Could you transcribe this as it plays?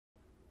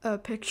A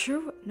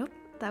picture? Nope,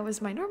 that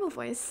was my normal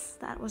voice.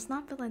 That was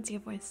not Valencia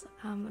voice.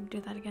 Let me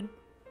do that again.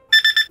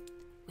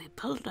 We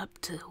pulled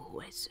up to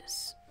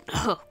Oasis.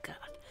 Oh,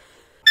 God.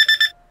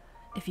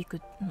 If you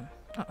could...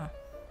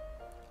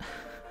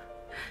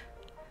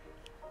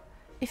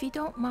 If you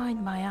don't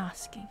mind my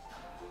asking,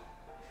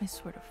 I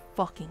swear to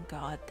fucking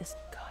God, this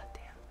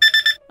goddamn...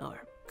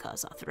 Or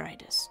cause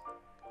arthritis.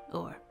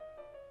 Or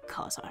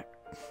cause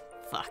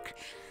fuck.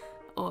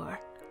 Or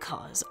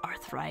cause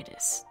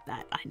arthritis.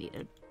 That I need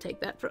to take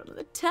that from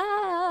the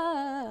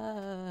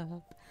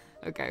top.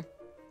 Okay.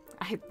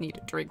 I need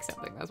to drink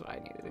something. That's what I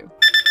need to do.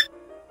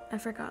 I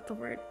forgot the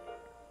word.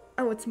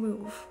 Oh, it's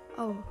move.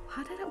 Oh,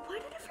 why did I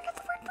forget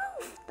the word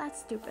move?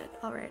 That's stupid.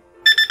 Alright.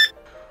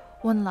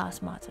 One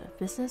last matter of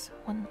business.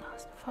 One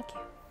last. Fuck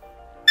you.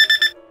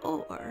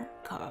 Or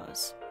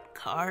cause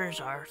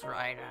cars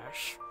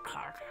arthritis.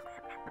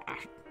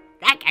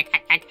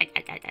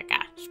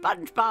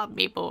 SpongeBob,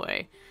 me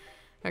boy.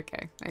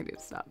 Okay, I need to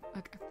stop.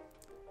 Okay.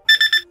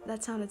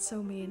 That sounded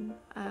so mean.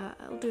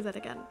 I'll do that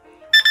again.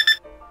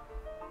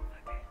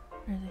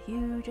 There's a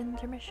huge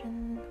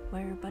intermission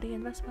where Buddy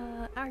and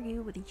Vespa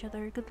argue with each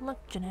other. Good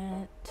luck,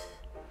 Jeanette.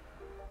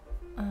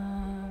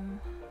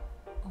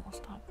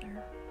 Almost stopped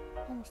there.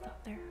 Almost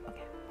stopped there.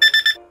 Okay.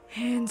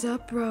 Hands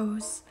up,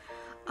 Rose.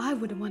 I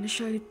wouldn't want to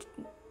show you.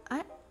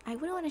 I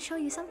wouldn't want to show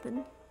you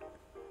something.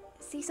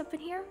 See something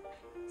here?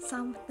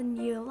 Something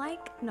you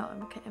like? No,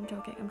 I'm okay. I'm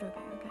joking. Okay.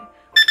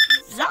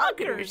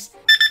 Zonkers!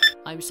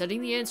 I'm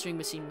sending the answering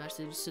machine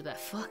message so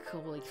that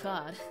holy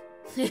God.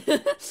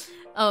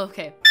 Oh,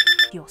 okay.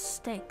 Your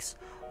stakes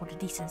or the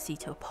decency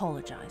to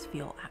apologize for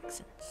your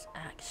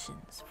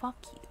actions.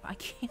 Fuck you. I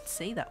can't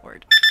say that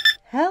word.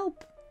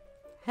 Help!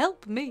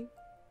 Help me!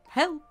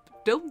 Help!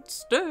 Don't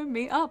stir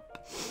me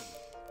up!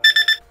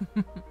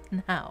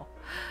 Now,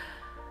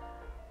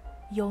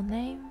 your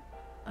name?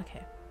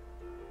 Okay.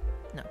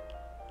 No.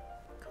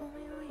 Call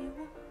me what you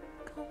want.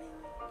 Call me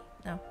what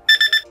you need. No.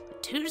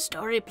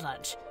 Two-story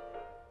plunge.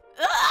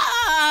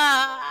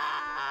 Ah!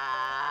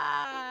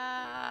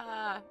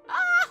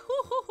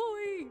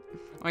 Oh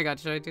my God,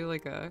 should I do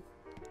like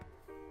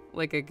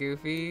a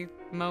goofy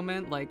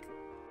moment? Like,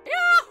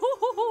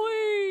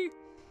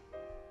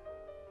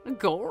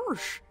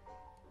 gosh,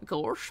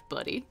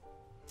 buddy.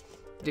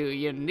 Do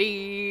you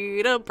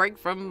need a break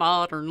from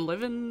modern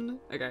living?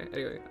 Okay,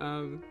 anyway,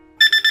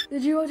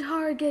 Did you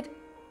target?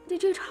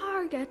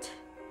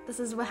 This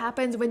is what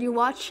happens when you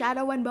watch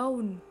Shadow and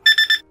Bone.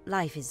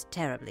 Life is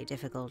terribly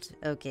difficult,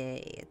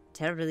 okay?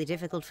 Terribly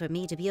difficult for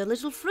me to be a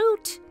little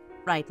fruit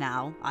right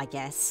now, I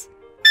guess.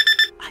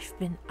 I've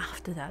been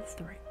after that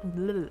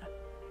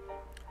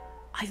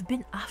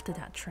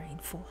train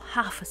for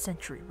half a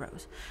century,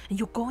 Rose, and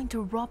you're going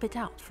to rob it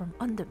out from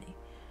under me.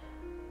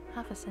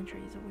 Half a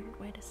century is a weird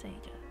way to say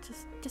it.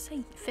 Just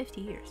say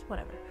 50 years,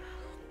 whatever.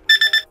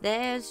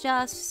 There's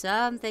just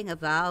something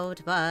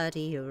about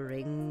Buddy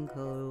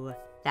Aurinko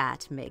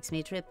that makes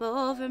me trip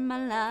over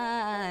my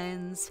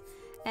lines.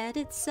 And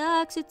it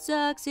sucks, it's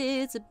a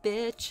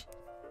bitch.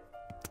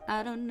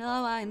 I don't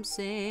know why I'm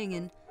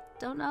singing,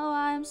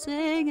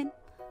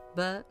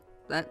 but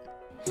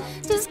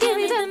just give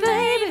me them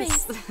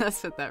babies.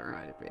 That's what that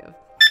reminded me of.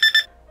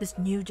 This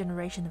new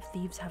generation of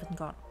thieves haven't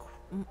got...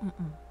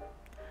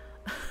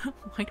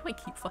 Why do I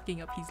keep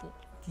fucking up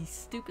these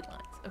stupid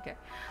lines? Okay.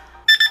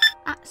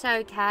 That's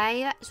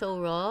okay, that's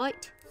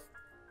alright.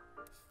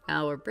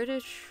 Now we're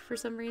British for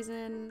some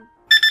reason.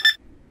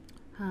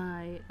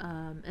 Hi,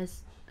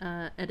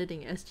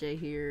 editing SJ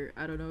here.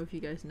 I don't know if you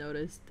guys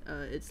noticed,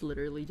 it's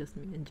literally just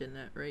me and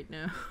Jeanette right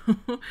now.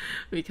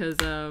 Because,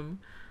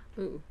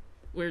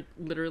 we're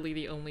literally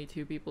the only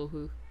two people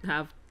who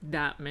have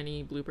that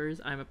many bloopers.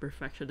 I'm a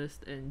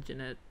perfectionist and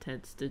Jeanette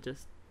tends to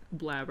just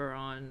blabber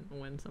on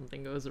when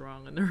something goes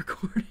wrong in the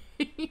recording.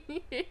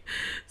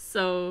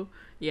 So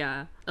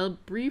yeah, a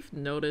brief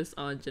notice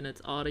on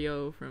Jeanette's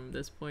audio from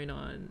this point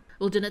on.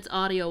 Well, Jeanette's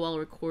audio while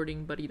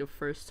recording Buddy the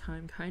first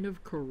time kind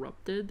of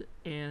corrupted,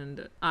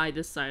 and I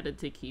decided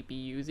to keep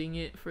using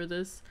it for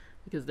this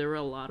because there were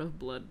a lot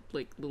of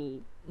like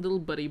little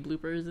Buddy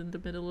bloopers in the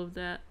middle of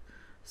that.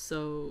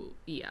 So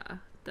yeah,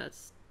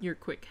 that's your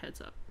quick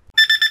heads up.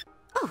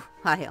 Oh,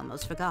 I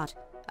almost forgot.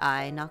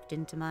 I knocked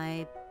into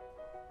my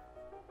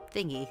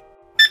thingy.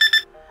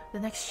 The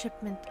next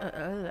shipment,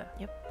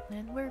 yep.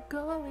 And we're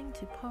going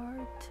to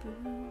part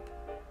 2.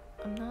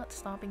 I'm not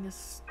stopping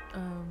this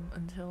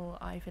until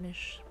I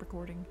finish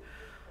recording,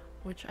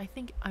 which I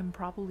think I'm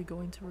probably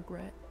going to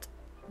regret,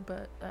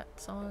 but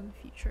that's on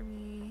future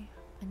me.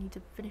 I need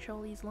to finish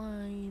all these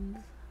lines.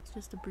 It's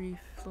just a brief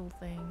little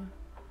thing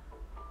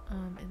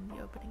in the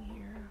opening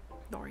here.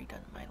 I've already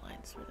done my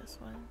lines for this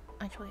one.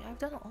 Actually, I've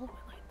done all of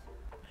my lines.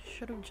 I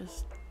should have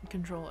just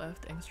Control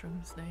F'd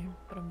Engstrom's name,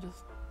 but I'm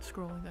just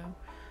scrolling down.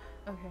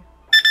 Okay.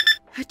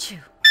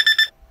 Achoo.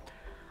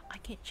 I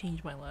can't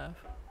change my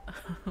laugh.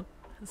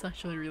 It's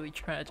actually really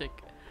tragic.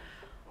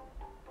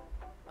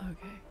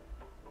 Okay.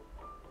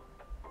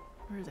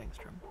 Where's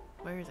Engstrom?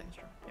 There he is.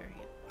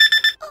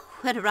 Oh,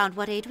 and around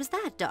what age was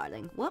that,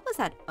 darling? What was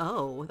that?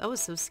 Oh, that was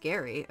so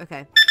scary.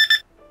 Okay.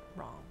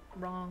 Wrong.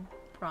 Wrong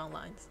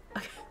lines.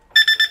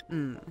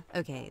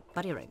 Okay,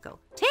 Buddy Aurinko.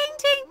 Ting,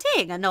 ting,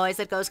 ting! A noise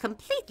that goes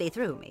completely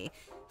through me.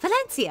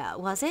 Valencia,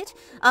 was it?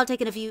 I'll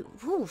take in a few...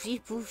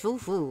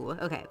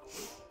 Okay.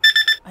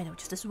 I know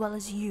just as well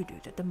as you do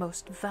that the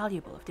most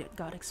valuable of the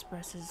God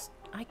expresses.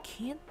 I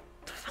can't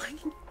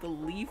fucking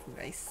believe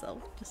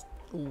myself just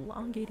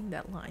elongating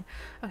that line.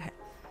 Okay.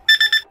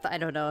 I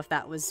don't know if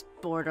that was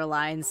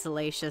borderline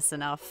salacious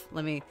enough.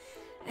 Let me...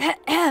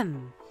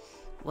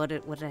 What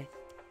did I...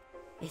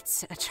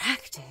 It's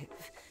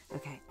attractive.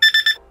 Okay.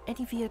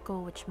 Any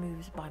vehicle which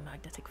moves by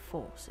magnetic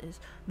force is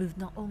moved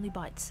not only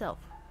by itself.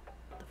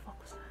 What the fuck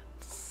was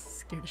that?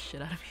 Scared the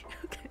shit out of me.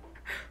 Okay.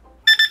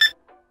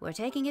 We're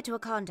taking it to a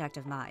contact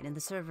of mine in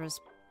the Cerberus.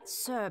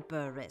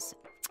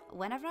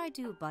 Whenever I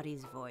do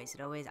Buddy's voice,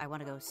 I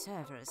want to go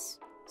Cerberus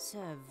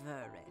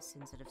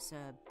instead of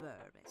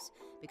Cerberus,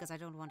 because I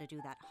don't want to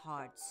do that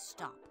hard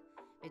stop,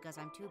 because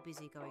I'm too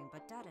busy going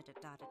but da da da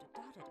da da da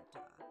da da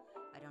da.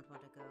 I don't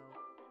want to go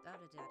da da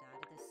da da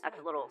da. That's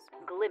a little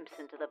glimpse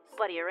into the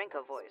Buddy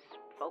Aurinko voice,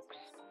 folks.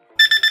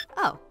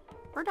 Oh,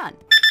 we're done.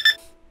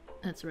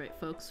 That's right,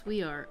 folks.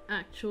 We are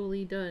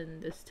actually done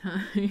this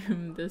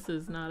time. This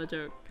is not a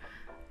joke.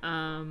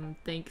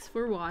 Thanks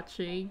for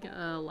watching.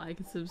 Like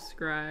and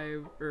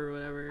subscribe or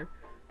whatever.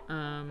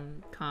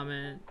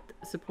 Comment.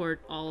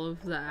 Support all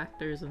of the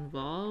actors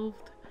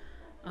involved.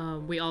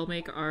 We all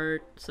make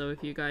art, so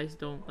if you guys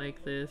don't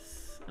like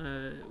this,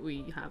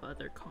 we have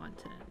other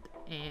content.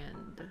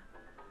 And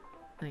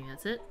I think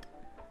that's it.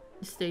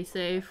 Stay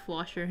safe,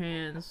 wash your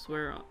hands,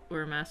 wear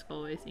a mask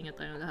always, ingat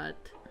tayong lahat.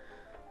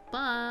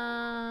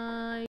 Bye!